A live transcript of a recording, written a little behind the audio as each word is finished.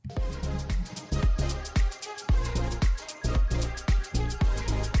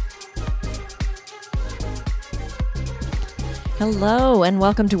Hello, and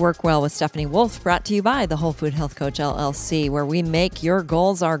welcome to Work Well with Stephanie Wolfe, brought to you by the Whole Food Health Coach, LLC, where we make your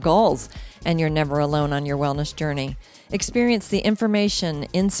goals our goals, and you're never alone on your wellness journey. Experience the information,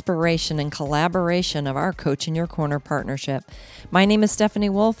 inspiration, and collaboration of our Coach in Your Corner partnership. My name is Stephanie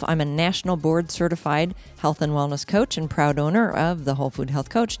Wolfe. I'm a national board-certified health and wellness coach and proud owner of the Whole Food Health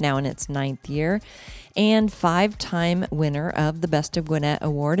Coach, now in its 9th year, and 5-time winner of the Best of Gwinnett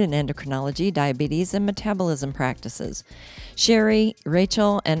Award in endocrinology, diabetes, and metabolism practices. Sherry,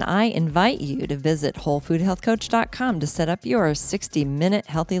 Rachel, and I invite you to visit WholeFoodHealthCoach.com to set up your 60-minute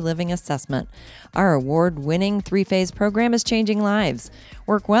healthy living assessment. Our award-winning 3-phase program is changing lives.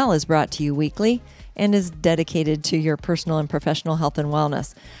 Work Well is brought to you weekly and is dedicated to your personal and professional health and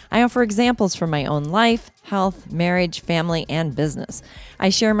wellness. I offer examples from my own life, health, marriage, family, and business. I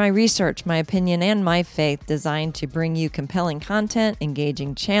share my research, my opinion, and my faith designed to bring you compelling content,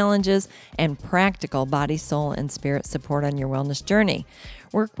 engaging challenges, and practical body, soul, and spirit support on your wellness journey.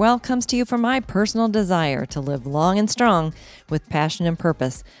 Work Well comes to you from my personal desire to live long and strong with passion and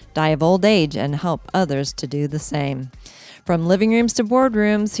purpose, die of old age, and help others to do the same. From living rooms to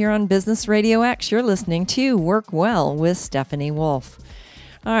boardrooms, here on Business RadioX, you're listening to Work Well with Stephanie Wolfe.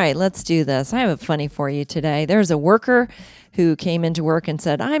 All right, let's do this. I have a funny for you today. There's a worker who came into work and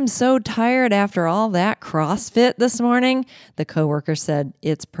said, "I'm so tired after all that CrossFit this morning." The coworker said,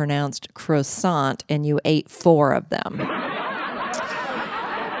 "It's pronounced croissant, and you ate 4 of them."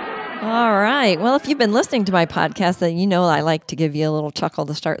 All right. Well, if you've been listening to my podcast, then you know I like to give you a little chuckle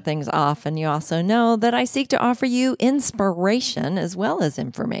to start things off. And you also know that I seek to offer you inspiration as well as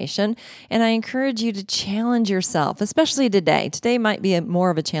information. And I encourage you to challenge yourself, especially today. Today might be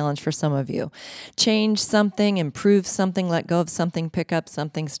more of a challenge for some of you. Change something, improve something, let go of something, pick up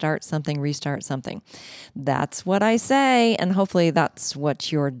something, start something, restart something. That's what I say. And hopefully that's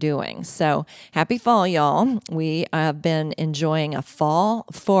what you're doing. So happy fall, y'all. We have been enjoying a fall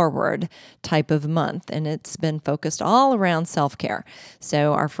forward type of month, and it's been focused all around self-care.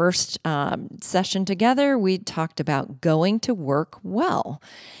 So our first session together, we talked about going to work well.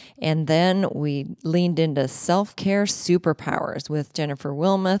 And then we leaned into self-care superpowers with Jennifer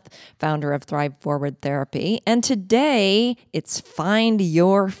Wilmoth, founder of Thrive Forward Therapy. And today, it's Find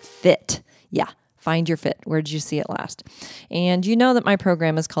Your Fit. Yeah. Find Your Fit. Where did you see it last? And you know that my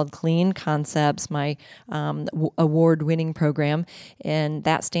program is called Clean Concepts, my award-winning program, and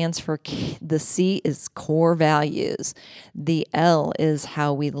that stands for the C is core values. The L is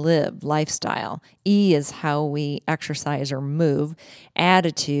how we live, lifestyle. E is how we exercise or move.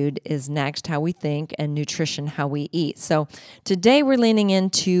 Attitude is next, how we think, and nutrition, how we eat. So today we're leaning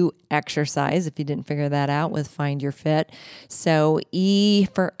into exercise, if you didn't figure that out with Find Your Fit. So E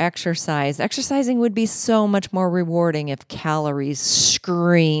for exercise. Exercising would be so much more rewarding if calories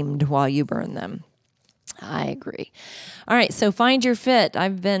screamed while you burn them. I agree. All right, so Find Your Fit.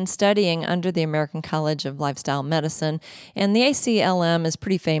 I've been studying under the American College of Lifestyle Medicine, and the ACLM is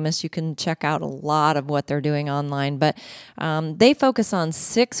pretty famous. You can check out a lot of what they're doing online, but they focus on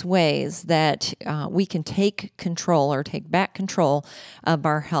 6 ways that we can take control or take back control of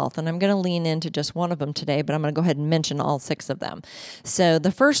our health. And I'm going to lean into just one of them today, but I'm going to go ahead and mention all 6 of them. So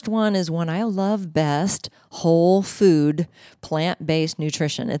the first one is one I love best, whole food, plant-based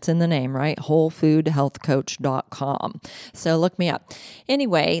nutrition. It's in the name, right? WholeFoodHealthCoach.com. So look me up.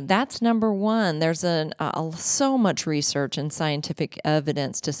 Anyway, that's number 1. There's so much research and scientific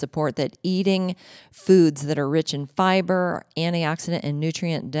evidence to support that eating foods that are rich in fiber, antioxidant, and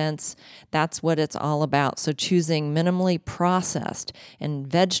nutrient dense, that's what it's all about. So choosing minimally processed and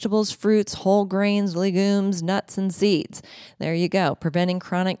vegetables, fruits, whole grains, legumes, nuts, and seeds. There you go. Preventing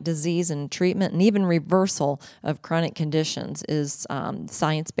chronic disease and treatment and even reversal of chronic conditions is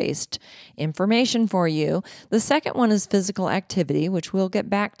science-based information for you. The second one is physical activity, which we'll get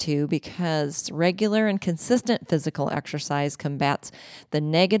back to because regular and consistent physical exercise combats the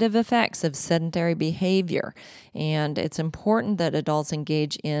negative effects of sedentary behavior. And it's important that adults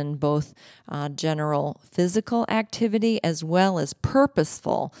engage in both general physical activity as well as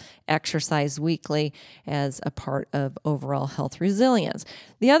purposeful exercise weekly as a part of overall health resilience.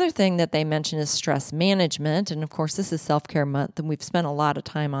 The other thing that they mention is stress management. And of course, this is Self-Care Month, and we've spent a lot of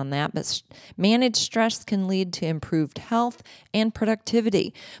time on that. But managed stress can lead to improved health and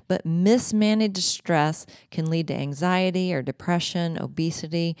productivity. But mismanaged stress can lead to anxiety or depression,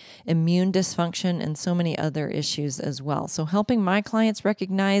 obesity, immune dysfunction, and so many other issues as well. So helping my clients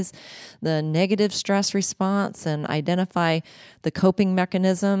recognize the negative stress response and identify the coping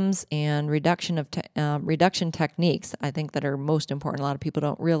mechanisms and reduction techniques, I think that are most important. A lot of people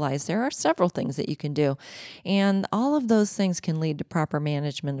don't realize there are several things that you can do. And all of those things can lead to proper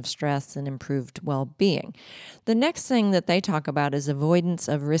management of stress and improved well-being. well-being. The next thing that they talk about is avoidance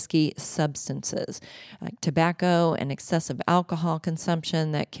of risky substances, like tobacco and excessive alcohol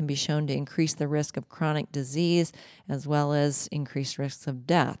consumption that can be shown to increase the risk of chronic disease as well as increased risks of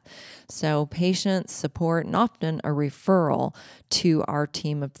death. So patients support and often a referral to our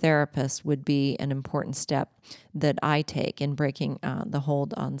team of therapists would be an important step that I take in breaking the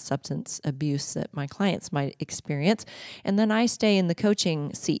hold on substance abuse that my clients might experience. And then I stay in the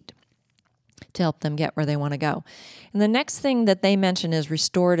coaching seat to help them get where they want to go. And the next thing that they mention is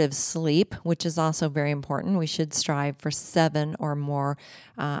restorative sleep, which is also very important. We should strive for 7 or more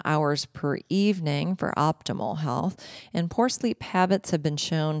hours per evening for optimal health. And poor sleep habits have been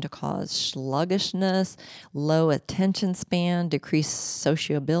shown to cause sluggishness, low attention span, decreased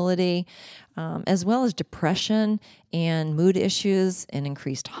sociability, as well as depression and mood issues and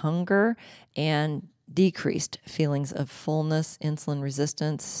increased hunger and decreased feelings of fullness, insulin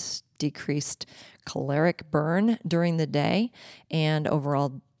resistance, decreased caloric burn during the day, and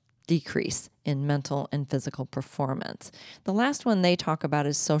overall decrease in mental and physical performance. The last one they talk about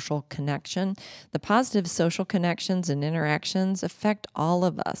is social connection. The positive social connections and interactions affect all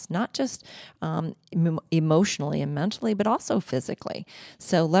of us, not just emotionally and mentally, but also physically.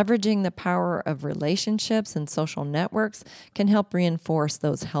 So leveraging the power of relationships and social networks can help reinforce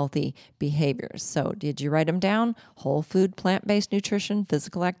those healthy behaviors. So did you write them down? Whole food, plant-based nutrition,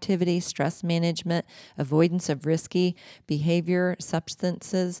 physical activity, stress management, avoidance of risky behavior,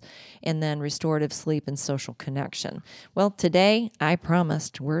 substances, and then restorative sleep and social connection. Well, today I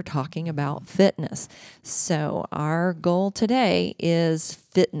promised we're talking about fitness. So our goal today is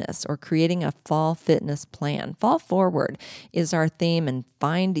fitness, or creating a fall fitness plan. Fall forward is our theme, and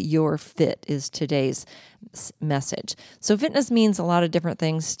find your fit is today's message. So fitness means a lot of different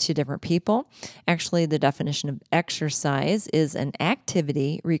things to different people. Actually, the definition of exercise is an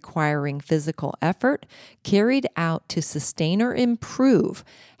activity requiring physical effort carried out to sustain or improve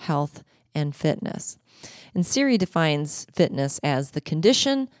health and fitness. And Siri defines fitness as the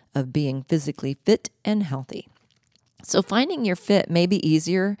condition of being physically fit and healthy. So finding your fit may be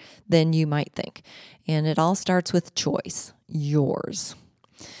easier than you might think. And it all starts with choice, yours.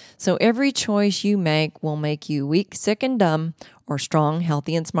 So every choice you make will make you weak, sick, and dumb, or strong,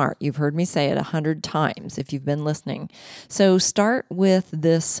 healthy, and smart. You've heard me say it 100 times if you've been listening. So start with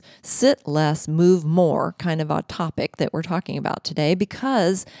this sit less, move more kind of a topic that we're talking about today,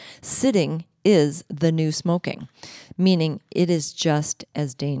 because sitting is the new smoking, meaning it is just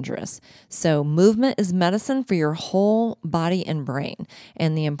as dangerous. So movement is medicine for your whole body and brain,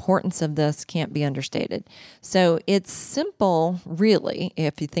 and the importance of this can't be understated. So it's simple, really,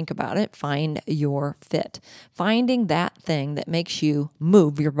 if you think about it. Find your fit, finding that thing that makes you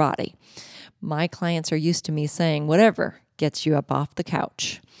move your body. My clients are used to me saying, whatever gets you up off the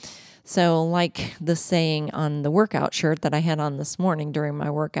couch. So like the saying on the workout shirt that I had on this morning during my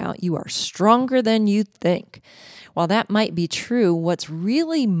workout, you are stronger than you think. While that might be true, what's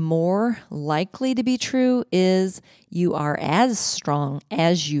really more likely to be true is you are as strong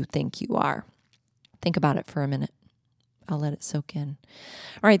as you think you are. Think about it for a minute. I'll let it soak in.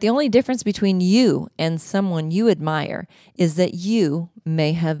 All right, the only difference between you and someone you admire is that you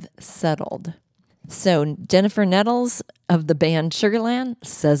may have settled. So Jennifer Nettles of the band Sugarland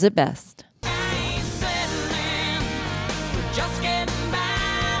says it best. I ain't settling, we're just getting by,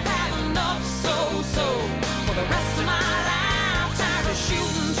 had enough so-so for the rest of my life, tired of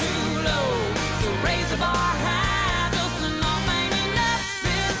shooting too low, so raise the bar high, just enough ain't enough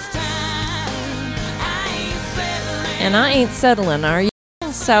this time. I ain't settling. And I ain't settling, are you?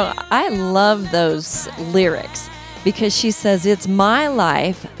 So I love those lyrics, because she says, it's my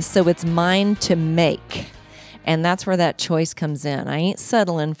life, so it's mine to make. And that's where that choice comes in. I ain't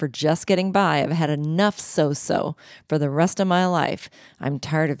settling for just getting by. I've had enough so-so for the rest of my life. I'm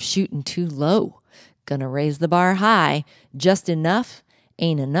tired of shooting too low. Gonna raise the bar high. Just enough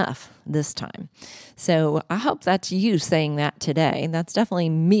ain't enough this time. So I hope that's you saying that today. That's definitely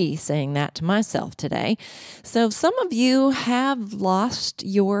me saying that to myself today. So some of you have lost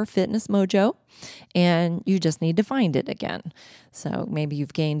your fitness mojo, and you just need to find it again. So maybe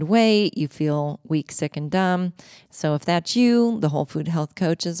you've gained weight, you feel weak, sick, and dumb. So if that's you, the Whole Food Health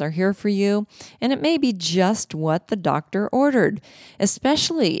Coaches are here for you. And it may be just what the doctor ordered,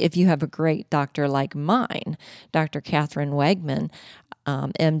 especially if you have a great doctor like mine, Dr. Catherine Wegman.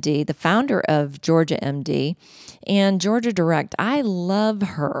 MD, the founder of Georgia MD and Georgia Direct. I love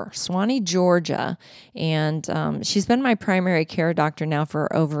her, Swanee, Georgia, and she's been my primary care doctor now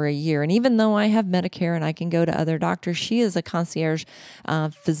for over a year. And even though I have Medicare and I can go to other doctors, she is a concierge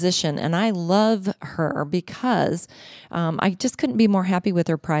physician, and I love her because I just couldn't be more happy with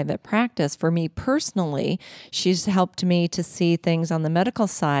her private practice. For me personally, she's helped me to see things on the medical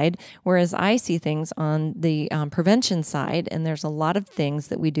side, whereas I see things on the prevention side, and there's a lot of things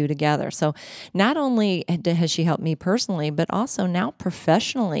that we do together. So not only has she helped me personally, but also now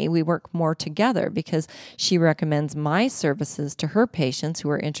professionally, we work more together because she recommends my services to her patients who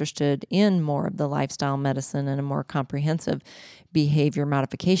are interested in more of the lifestyle medicine and a more comprehensive behavior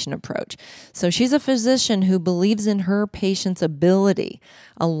modification approach. So she's a physician who believes in her patients' ability,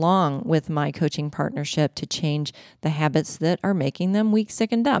 along with my coaching partnership, to change the habits that are making them weak,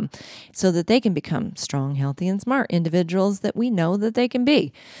 sick, and dumb so that they can become strong, healthy, and smart individuals that we know that they can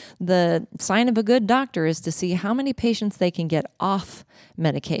be. The sign of a good doctor is to see how many patients they can get off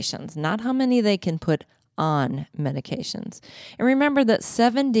medications, not how many they can put on medications. And remember that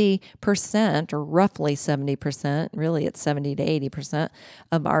 70%, or roughly 70%, really it's 70 to 80%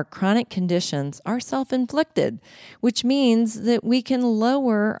 of our chronic conditions are self-inflicted, which means that we can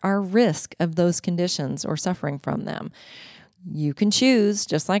lower our risk of those conditions or suffering from them. You can choose,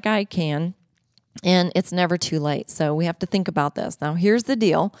 just like I can, and it's never too late. So we have to think about this. Now, here's the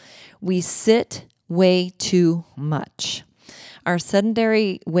deal. We sit way too much. Our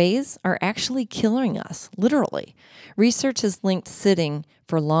sedentary ways are actually killing us, literally. Research has linked sitting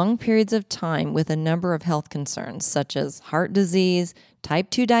for long periods of time with a number of health concerns, such as heart disease, type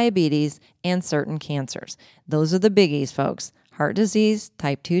 2 diabetes, and certain cancers. Those are the biggies, folks. Heart disease,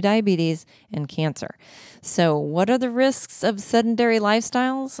 type 2 diabetes, and cancer. So what are the risks of sedentary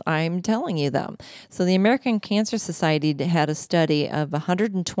lifestyles? I'm telling you them. So the American Cancer Society had a study of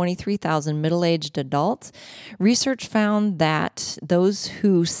 123,000 middle-aged adults. Research found that those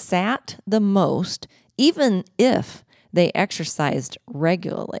who sat the most, even if they exercised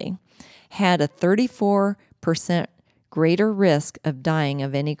regularly, had a 34% greater risk of dying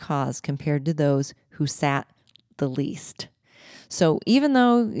of any cause compared to those who sat the least. So even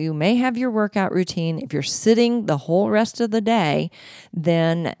though you may have your workout routine, if you're sitting the whole rest of the day,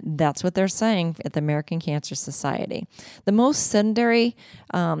 then that's what they're saying at the American Cancer Society. The most sedentary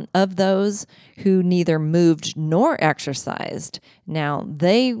of those who neither moved nor exercised, now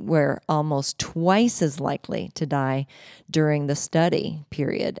they were almost twice as likely to die during the study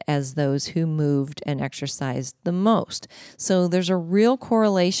period as those who moved and exercised the most. So there's a real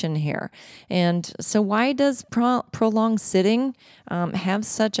correlation here. And so why does prolonged sitting have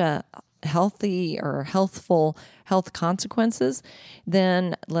such a healthy or healthful health consequences?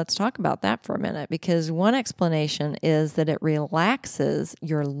 Then let's talk about that for a minute, because one explanation is that it relaxes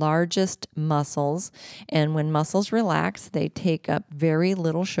your largest muscles, and when muscles relax, they take up very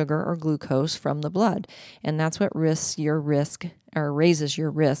little sugar or glucose from the blood, and that's what raises your risk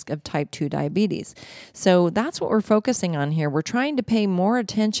of type 2 diabetes. So that's what we're focusing on here. We're trying to pay more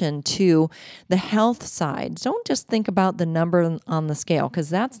attention to the health side. Don't just think about the number on the scale, because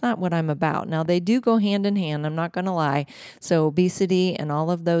that's not what I'm about. Now, they do go hand in hand, I'm not going to lie. So obesity and all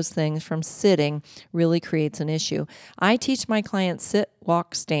of those things from sitting really creates an issue. I teach my clients sit,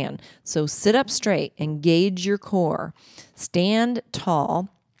 walk, stand. So sit up straight, engage your core, stand tall,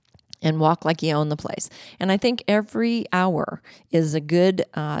 and walk like you own the place. And I think every hour is a good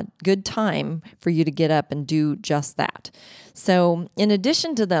time for you to get up and do just that. So in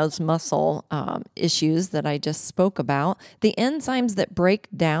addition to those muscle issues that I just spoke about, the enzymes that break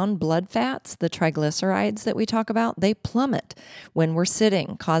down blood fats, the triglycerides that we talk about, they plummet when we're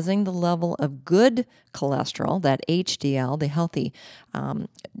sitting, causing the level of good cholesterol, that HDL, the healthy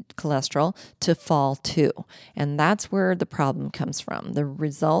cholesterol, to fall too. And that's where the problem comes from. The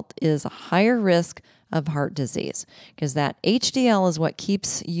result is a higher risk of heart disease, because that HDL is what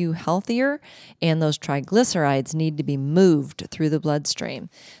keeps you healthier, and those triglycerides need to be moved through the bloodstream.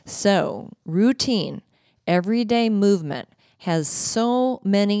 So routine, everyday movement has so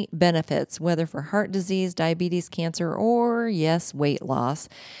many benefits, whether for heart disease, diabetes, cancer, or yes, weight loss.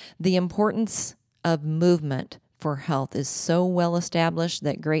 The importance of movement for health is so well established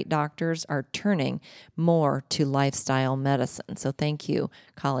that great doctors are turning more to lifestyle medicine. So thank you,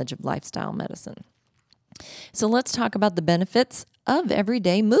 College of Lifestyle Medicine. So let's talk about the benefits of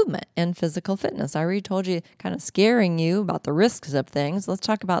everyday movement and physical fitness. I already told you, kind of scaring you about the risks of things. Let's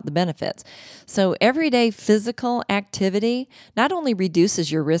talk about the benefits. So everyday physical activity not only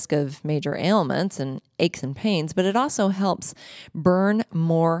reduces your risk of major ailments and aches and pains, but it also helps burn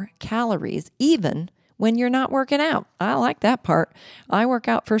more calories, even when you're not working out. I like that part. I work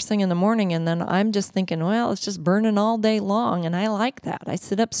out first thing in the morning, and then I'm just thinking, well, it's just burning all day long, and I like that. I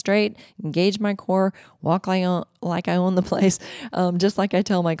sit up straight, engage my core, walk like I own the place, just like I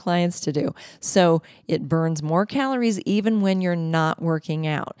tell my clients to do. So it burns more calories even when you're not working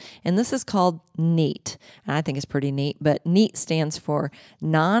out. And this is called NEAT. And I think it's pretty neat, but NEAT stands for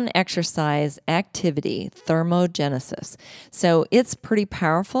non-exercise activity thermogenesis. So it's pretty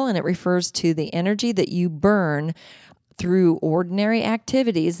powerful, and it refers to the energy that you burn through ordinary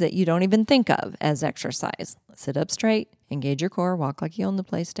activities that you don't even think of as exercise. Sit up straight, engage your core, walk like you own the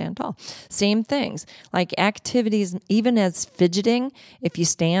place, stand tall. Same things, like activities, even as fidgeting, if you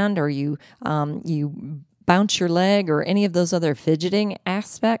stand or you bounce your leg or any of those other fidgeting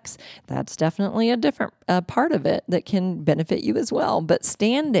aspects, that's definitely a different part of it that can benefit you as well. But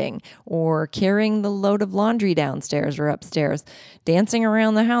standing or carrying the load of laundry downstairs or upstairs, dancing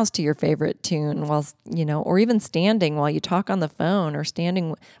around the house to your favorite tune while, or even standing while you talk on the phone or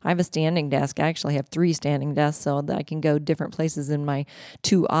standing. I have a standing desk. I actually have 3 standing desks so that I can go different places in my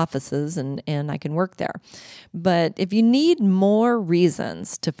 2 offices and I can work there. But if you need more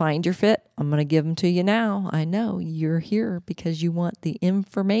reasons to find your fit, I'm going to give them to you now. I know you're here because you want the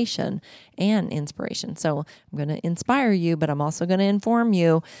information and inspiration. So I'm going to inspire you, but I'm also going to inform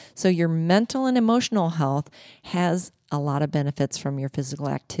you. So your mental and emotional health has a lot of benefits from your physical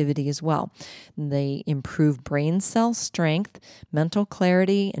activity as well. They improve brain cell strength, mental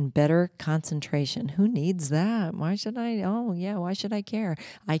clarity, and better concentration. Who needs that? Why should I? Oh, yeah, why should I care?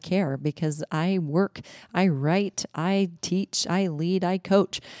 I care because I work, I write, I teach, I lead, I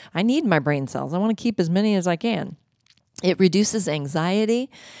coach. I need my brain cells. I want to keep as many as I can. It reduces anxiety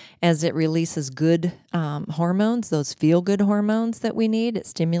as it releases good hormones, those feel-good hormones that we need. It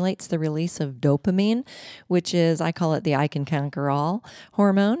stimulates the release of dopamine, which is, I call it the I can conquer all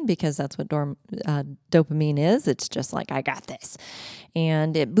hormone because that's what dopamine is. It's just like, I got this.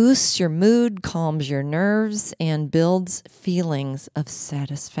 And it boosts your mood, calms your nerves, and builds feelings of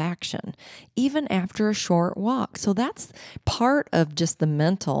satisfaction, even after a short walk. So that's part of just the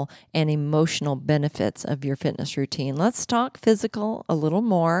mental and emotional benefits of your fitness routine. Let's talk physical a little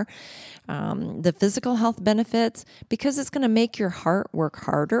more. The physical health benefits, because it's going to make your heart work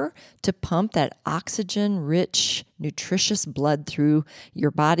harder to pump that oxygen-rich, nutritious blood through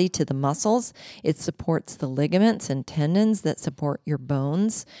your body to the muscles. It supports the ligaments and tendons that support your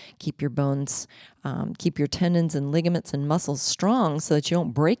bones, keep your tendons and ligaments and muscles strong so that you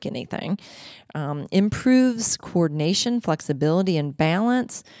don't break anything. Improves coordination, flexibility, and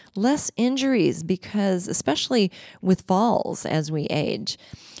balance. Less injuries because, especially with falls as we age.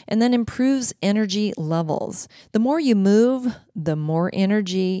 And then improves energy levels. The more you move, the more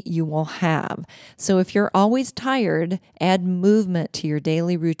energy you will have. So if you're always tired, add movement to your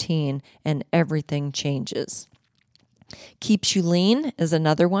daily routine and everything changes. Keeps you lean is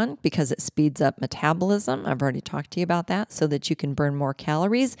another one because it speeds up metabolism. I've already talked to you about that so that you can burn more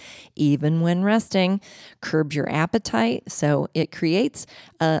calories even when resting. Curbs your appetite, so it creates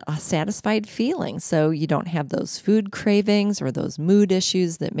a satisfied feeling so you don't have those food cravings or those mood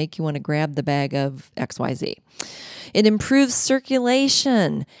issues that make you want to grab the bag of XYZ. It improves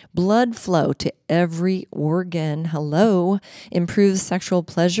circulation, blood flow to every organ. Improves sexual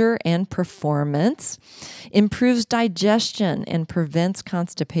pleasure and performance. Improves digestion and prevents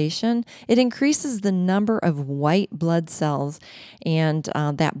constipation. It increases the number of white blood cells, and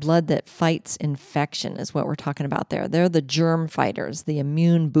that blood that fights infection is what we're talking about there. They're the germ fighters, the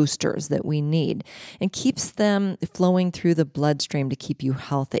immune boosters that we need, and keeps them flowing through the bloodstream to keep you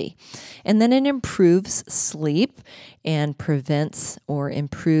healthy. And then it improves sleep and prevents or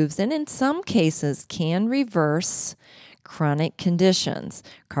improves, and in some cases can reverse chronic conditions,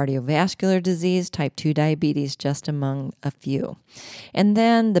 cardiovascular disease, type 2 diabetes, just among a few. And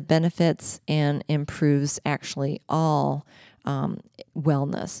then the benefits and improves actually all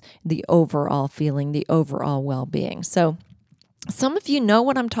wellness, the overall feeling, the overall well-being. So some of you know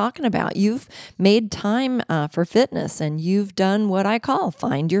what I'm talking about. You've made time for fitness and you've done what I call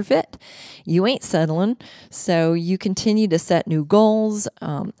find your fit. You ain't settling, so you continue to set new goals,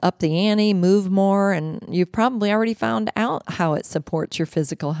 up the ante, move more, and you've probably already found out how it supports your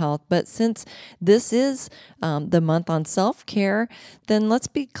physical health. But since this is the month on self-care, then let's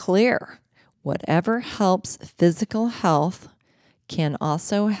be clear. Whatever helps physical health can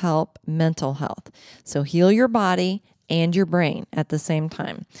also help mental health. So heal your body and your brain at the same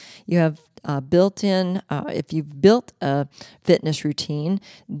time. You have if you've built a fitness routine,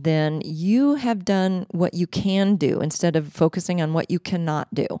 then you have done what you can do instead of focusing on what you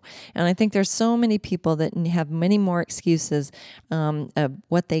cannot do. And I think there's so many people that have many more excuses of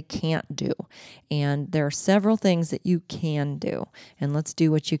what they can't do. And there are several things that you can do. And let's do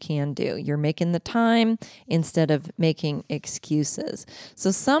what you can do. You're making the time instead of making excuses.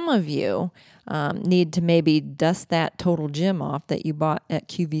 So some of you need to maybe dust that Total Gym off that you bought at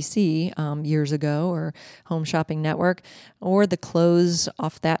QVC years ago, or Home Shopping Network, or the clothes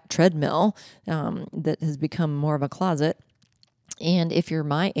off that treadmill that has become more of a closet. And if you're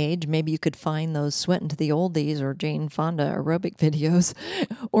my age, maybe you could find those Sweatin' to the Oldies or Jane Fonda aerobic videos,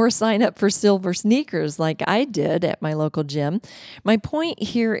 or sign up for silver sneakers like I did at my local gym. My point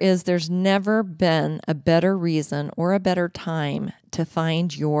here is there's never been a better reason or a better time to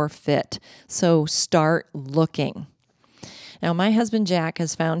find your fit. So start looking. Now, my husband, Jack,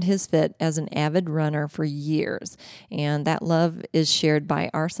 has found his fit as an avid runner for years, and that love is shared by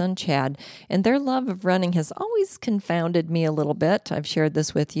our son, Chad, and their love of running has always confounded me a little bit. I've shared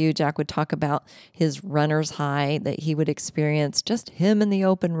this with you. Jack would talk about his runner's high that he would experience, just him in the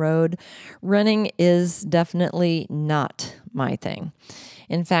open road. Running is definitely not my thing.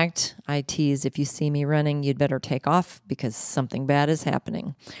 In fact, I tease, if you see me running, you'd better take off because something bad is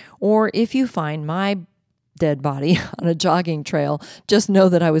happening. Or if you find my dead body on a jogging trail, just know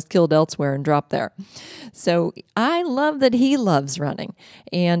that I was killed elsewhere and dropped there. So I love that he loves running,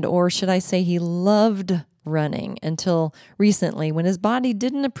 or should I say he loved running until recently, when his body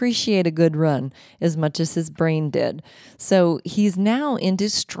didn't appreciate a good run as much as his brain did. So he's now into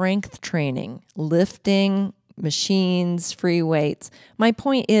strength training, lifting, machines, free weights. My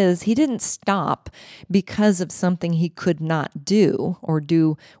point is, he didn't stop because of something he could not do or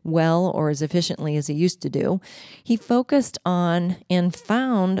do well or as efficiently as he used to do. He focused on and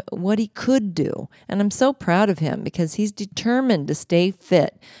found what he could do. And I'm so proud of him because he's determined to stay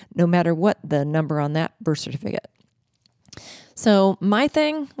fit no matter what the number on that birth certificate. So my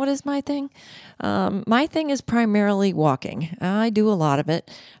thing, what is my thing? My thing is primarily walking. I do a lot of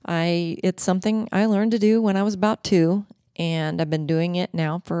it. It's something I learned to do when I was about 2, and I've been doing it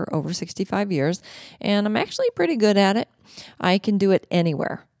now for over 65 years, and I'm actually pretty good at it. I can do it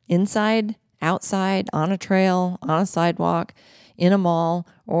anywhere, inside, outside, on a trail, on a sidewalk, in a mall,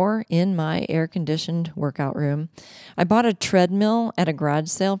 or in my air-conditioned workout room. I bought a treadmill at a garage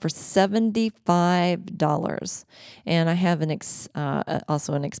sale for $75, and I have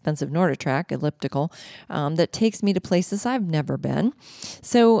also an expensive NordiTrack elliptical that takes me to places I've never been.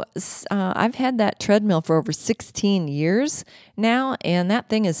 So I've had that treadmill for over 16 years now, and that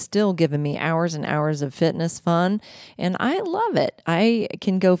thing is still giving me hours and hours of fitness fun, and I love it. I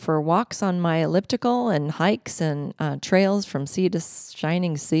can go for walks on my elliptical and hikes and trails from sea to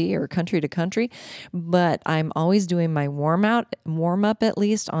shining sea or country to country, but I'm always doing my warm up at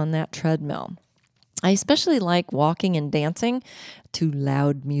least on that treadmill. I especially like walking and dancing to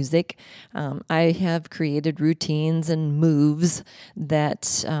loud music. I have created routines and moves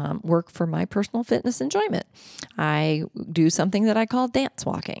that work for my personal fitness enjoyment. I do something that I call dance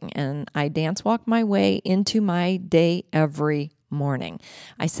walking, and I dance walk my way into my day every morning.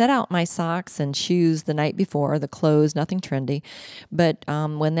 I set out my socks and shoes the night before, the clothes, nothing trendy. But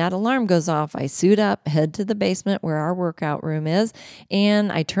when that alarm goes off, I suit up, head to the basement where our workout room is,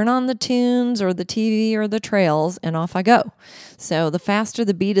 and I turn on the tunes or the TV or the trails, and off I go. So the faster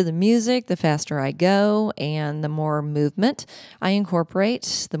the beat of the music, the faster I go, and the more movement I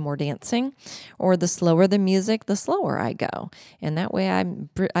incorporate, the more dancing, or the slower the music, the slower I go. And that way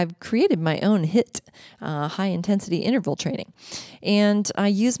I've created my own HIIT, high intensity interval training. And I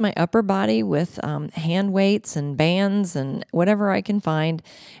use my upper body with hand weights and bands and whatever I can find.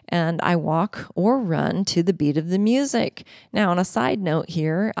 And I walk or run to the beat of the music. Now, on a side note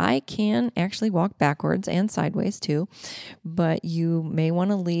here, I can actually walk backwards and sideways too. But you may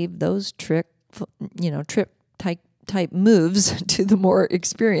want to leave those trip type moves to the more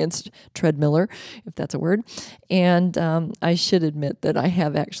experienced treadmiller, if that's a word. And I should admit that I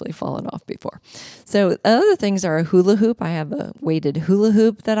have actually fallen off before. So other things are a hula hoop. I have a weighted hula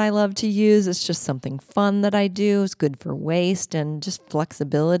hoop that I love to use. It's just something fun that I do. It's good for waist and just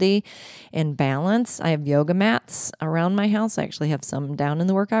flexibility and balance. I have yoga mats around my house. I actually have some down in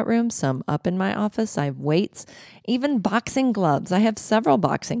the workout room, some up in my office. I have weights, even boxing gloves. I have several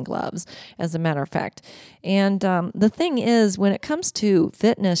boxing gloves, as a matter of fact. And the thing is, when it comes to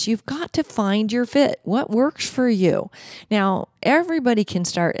fitness, you've got to find your fit. What works for you? Now, everybody can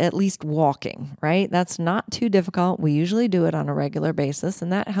start at least walking, right? That's not too difficult. We usually do it on a regular basis,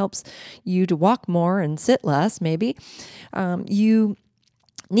 and that helps you to walk more and sit less, maybe. You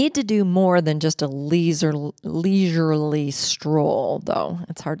need to do more than just a leisurely stroll, though.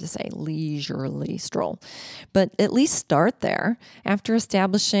 It's hard to say, leisurely stroll. But at least start there. After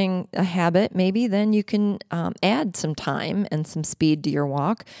establishing a habit, maybe then you can add some time and some speed to your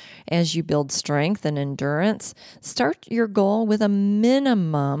walk as you build strength and endurance. Start your goal with a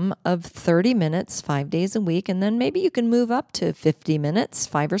minimum of 30 minutes, 5 days a week, and then maybe you can move up to 50 minutes,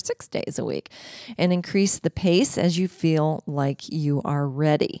 5 or 6 days a week, and increase the pace as you feel like you are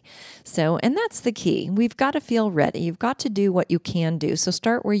ready. So, and that's the key. We've got to feel ready. You've got to do what you can do. So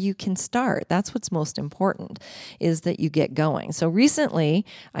start where you can start. That's what's most important, is that you get going. So recently,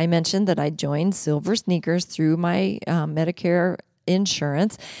 I mentioned that I joined Silver Sneakers through my Medicare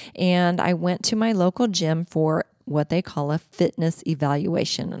insurance, and I went to my local gym for what they call a fitness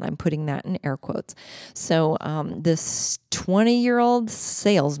evaluation, and I'm putting that in air quotes. So this 20-year-old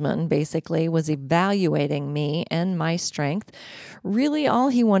salesman basically was evaluating me and my strength. Really, all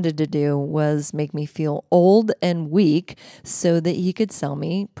he wanted to do was make me feel old and weak so that he could sell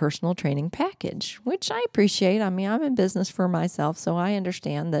me personal training package, which I appreciate. I mean, I'm in business for myself, so I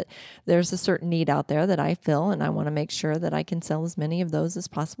understand that there's a certain need out there that I fill, and I want to make sure that I can sell as many of those as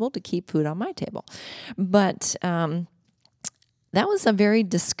possible to keep food on my table. But that was a very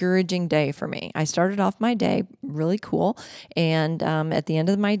discouraging day for me. I started off my day really cool, and at the end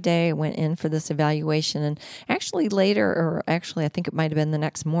of my day, I went in for this evaluation, and actually I think it might have been the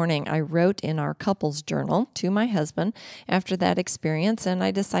next morning, I wrote in our couples journal to my husband after that experience, and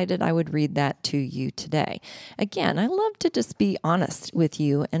I decided I would read that to you today. Again, I love to just be honest with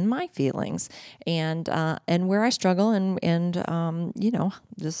you and my feelings, and where I struggle, and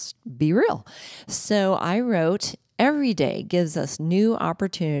just be real. So I wrote, "Every day gives us new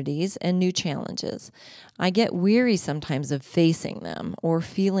opportunities and new challenges. I get weary sometimes of facing them or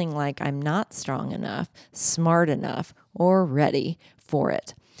feeling like I'm not strong enough, smart enough, or ready for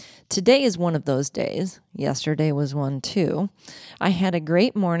it. Today is one of those days. Yesterday was one too. I had a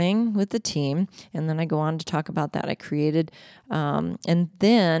great morning with the team," and then I go on to talk about that. I created, and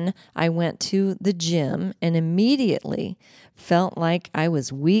then I went to the gym and immediately felt like I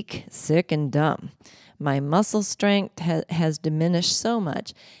was weak, sick, and dumb. My muscle strength has diminished so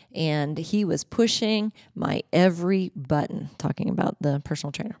much, and he was pushing my every button," talking about the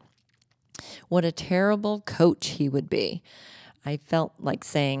personal trainer. "What a terrible coach he would be." I felt like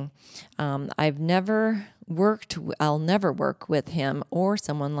saying, I'll never work with him or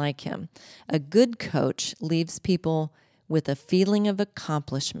someone like him. A good coach leaves people with a feeling of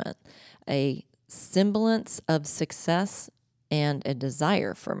accomplishment, a semblance of success, and a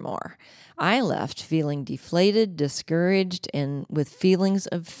desire for more. I left feeling deflated, discouraged, and with feelings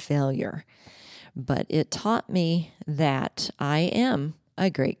of failure. But it taught me that I am a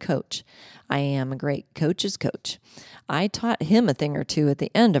great coach. I am a great coach's coach. I taught him a thing or two at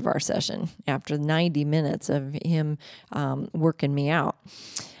the end of our session after 90 minutes of him working me out.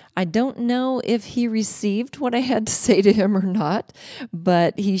 I don't know if he received what I had to say to him or not,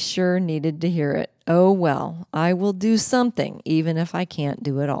 but he sure needed to hear it. Oh, well, I will do something, even if I can't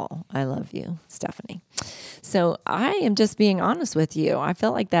do it all. I love you, Stephanie. So I am just being honest with you. I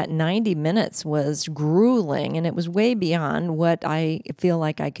felt like that 90 minutes was grueling, and it was way beyond what I feel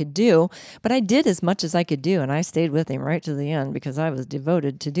like I could do. But I did as much as I could do, and I stayed with him right to the end because I was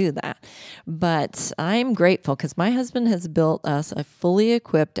devoted to do that. But I'm grateful because my husband has built us a fully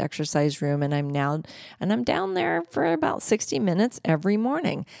equipped exercise room, and I'm down there for about 60 minutes every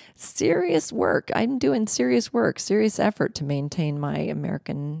morning. Serious work. I'm doing serious work, serious effort to maintain my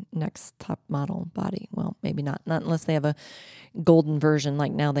American Next Top Model body. Well, maybe not unless they have a golden version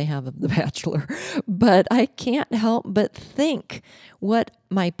like now they have of The Bachelor. But I can't help but think what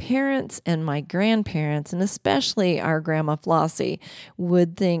my parents and my grandparents, and especially our grandma Flossie,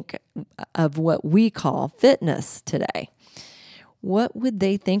 would think of what we call fitness today. What would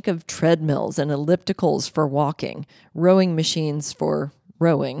they think of treadmills and ellipticals for walking, rowing machines for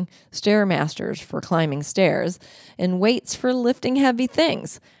rowing, stairmasters for climbing stairs, and weights for lifting heavy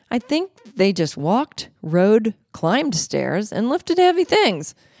things? I think they just walked, rode, climbed stairs, and lifted heavy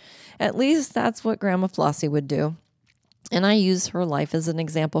things. At least that's what Grandma Flossie would do. And I use her life as an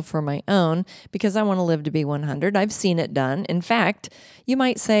example for my own because I want to live to be 100. I've seen it done. In fact, you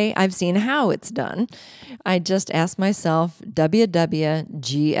might say I've seen how it's done. I just asked myself, WWGFD.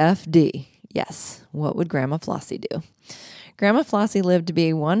 Yes, what would Grandma Flossie do? Grandma Flossie lived to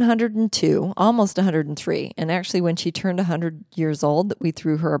be 102, almost 103. And actually, when she turned 100 years old, we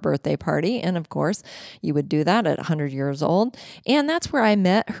threw her a birthday party. And of course, you would do that at 100 years old. And that's where I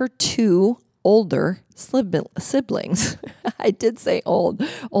met her two older siblings. I did say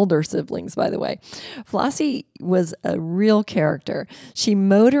older siblings, by the way. Flossie was a real character. She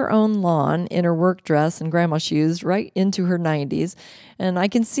mowed her own lawn in her work dress and grandma shoes right into her 90s. And I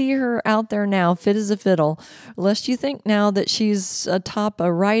can see her out there now, fit as a fiddle, lest you think now that she's atop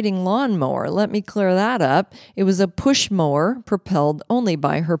a riding lawnmower. Let me clear that up. It was a push mower propelled only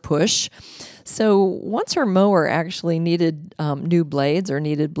by her push. So once her mower actually needed new blades or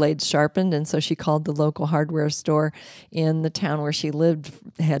needed blades sharpened, and so she called the local hardware store in the town where she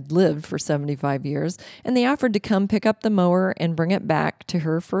had lived for 75 years, and they offered to come pick up the mower and bring it back to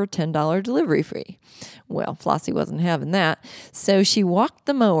her for a $10 delivery fee. Well, Flossie wasn't having that, so she walked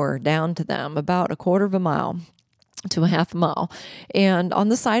the mower down to them about a quarter of a mile to a half mile. And on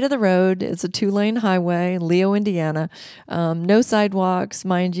the side of the road, it's a 2-lane highway, Leo, Indiana. No sidewalks,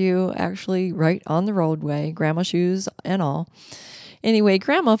 mind you, actually right on the roadway, grandma shoes and all. Anyway,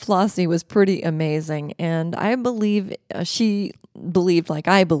 Grandma Flossie was pretty amazing, and I believe she believed, like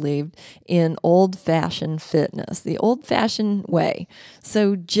I believed, in old-fashioned fitness, the old-fashioned way.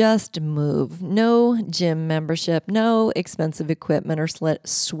 So just move. No gym membership, no expensive equipment or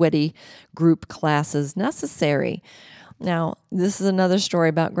sweaty group classes necessary. Now, this is another story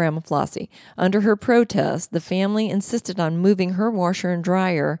about Grandma Flossie. Under her protest, the family insisted on moving her washer and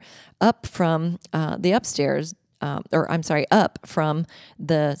dryer up from the upstairs up from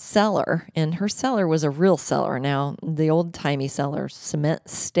the cellar. And her cellar was a real cellar. Now, the old-timey cellar, cement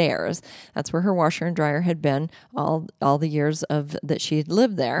stairs. That's where her washer and dryer had been all the years that she had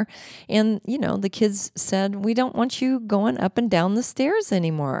lived there. And, the kids said, "We don't want you going up and down the stairs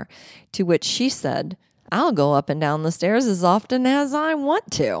anymore." To which she said, "I'll go up and down the stairs as often as I want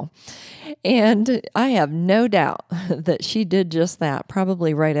to." And I have no doubt that she did just that,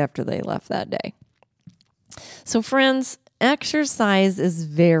 probably right after they left that day. So friends, exercise is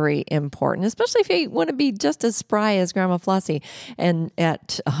very important, especially if you want to be just as spry as Grandma Flossie. And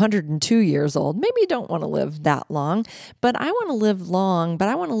at 102 years old, maybe you don't want to live that long, but I want to live long, but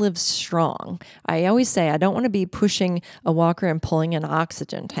I want to live strong. I always say I don't want to be pushing a walker and pulling an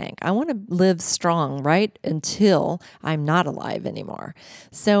oxygen tank. I want to live strong right until I'm not alive anymore.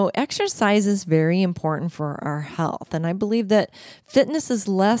 So exercise is very important for our health. And I believe that fitness is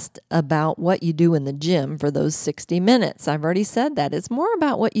less about what you do in the gym for those 60 minutes. I've already said that. It's more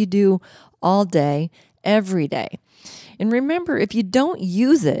about what you do all day, every day. And remember, if you don't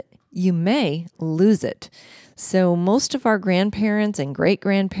use it, you may lose it. So most of our grandparents and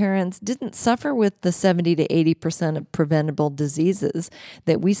great-grandparents didn't suffer with the 70 to 80% of preventable diseases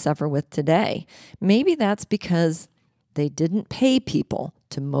that we suffer with today. Maybe that's because they didn't pay people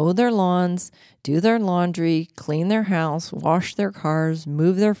to mow their lawns, do their laundry, clean their house, wash their cars,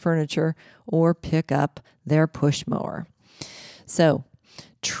 move their furniture, or pick up their push mower. So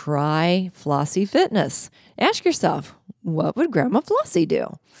try Flossie Fitness. Ask yourself, what would Grandma Flossie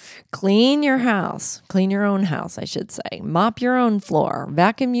do? Clean your house. Clean your own house, I should say. Mop your own floor.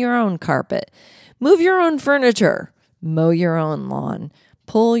 Vacuum your own carpet. Move your own furniture. Mow your own lawn.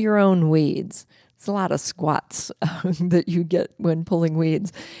 Pull your own weeds. It's a lot of squats that you get when pulling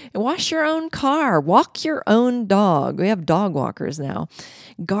weeds. Wash your own car. Walk your own dog. We have dog walkers now.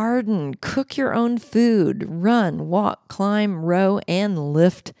 Garden. Cook your own food. Run, walk, climb, row, and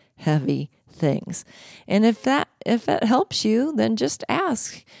lift heavy things. And if that helps you, then just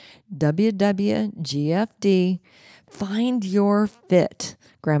ask WWGFD. Find your fit.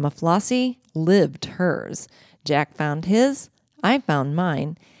 Grandma Flossie lived hers. Jack found his. I found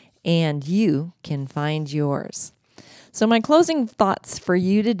mine. And you can find yours. So my closing thoughts for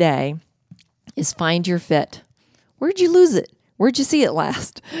you today is find your fit. Where'd you lose it? Where'd you see it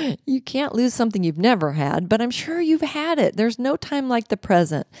last? You can't lose something you've never had, but I'm sure you've had it. There's no time like the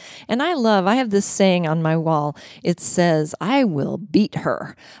present. And I have this saying on my wall. It says, I will beat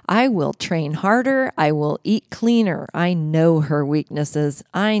her. I will train harder. I will eat cleaner. I know her weaknesses.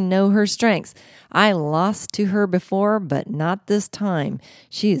 I know her strengths. I lost to her before, but not this time.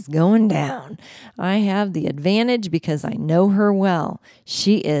 She's going down. I have the advantage because I know her well.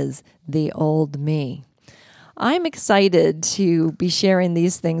 She is the old me. I'm excited to be sharing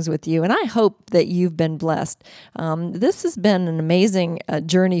these things with you, and I hope that you've been blessed. This has been an amazing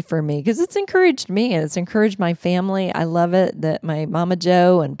journey for me because it's encouraged me and it's encouraged my family. I love it that my Mama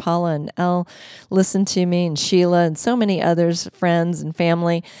Jo and Paula and Elle listen to me, and Sheila and so many others, friends and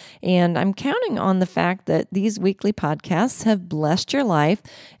family. And I'm counting on the fact that these weekly podcasts have blessed your life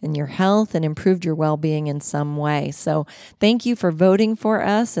and your health and improved your well-being in some way. So thank you for voting for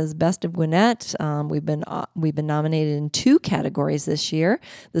us as Best of Gwinnett. We've been nominated in 2 categories this year,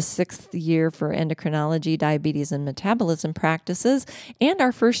 the 6th year for endocrinology, diabetes, and metabolism practices, and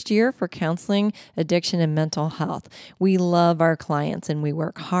our 1st year for counseling, addiction, and mental health. We love our clients and we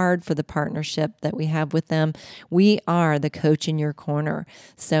work hard for the partnership that we have with them. We are the coach in your corner.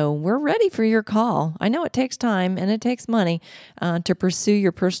 So we're ready for your call. I know it takes time and it takes money to pursue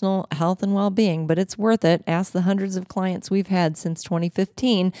your personal health and well-being, but it's worth it. Ask the hundreds of clients we've had since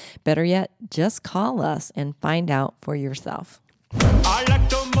 2015. Better yet, just call us and find out for yourself. I like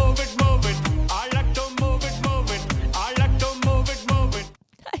to move it, move it. I like to move it, move it. I like to move it, move it.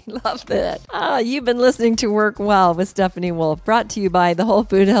 I love that. You've been listening to Work Well with Stephanie Wolfe, brought to you by the Whole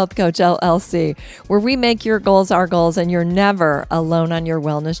Food Health Coach LLC, where we make your goals our goals and you're never alone on your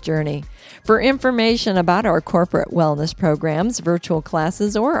wellness journey. For information about our corporate wellness programs, virtual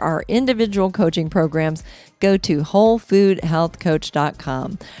classes, or our individual coaching programs, go to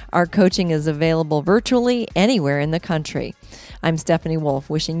wholefoodhealthcoach.com. Our coaching is available virtually anywhere in the country. I'm Stephanie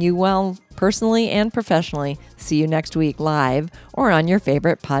Wolfe, wishing you well personally and professionally. See you next week live or on your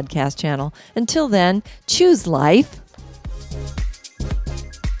favorite podcast channel. Until then, choose life,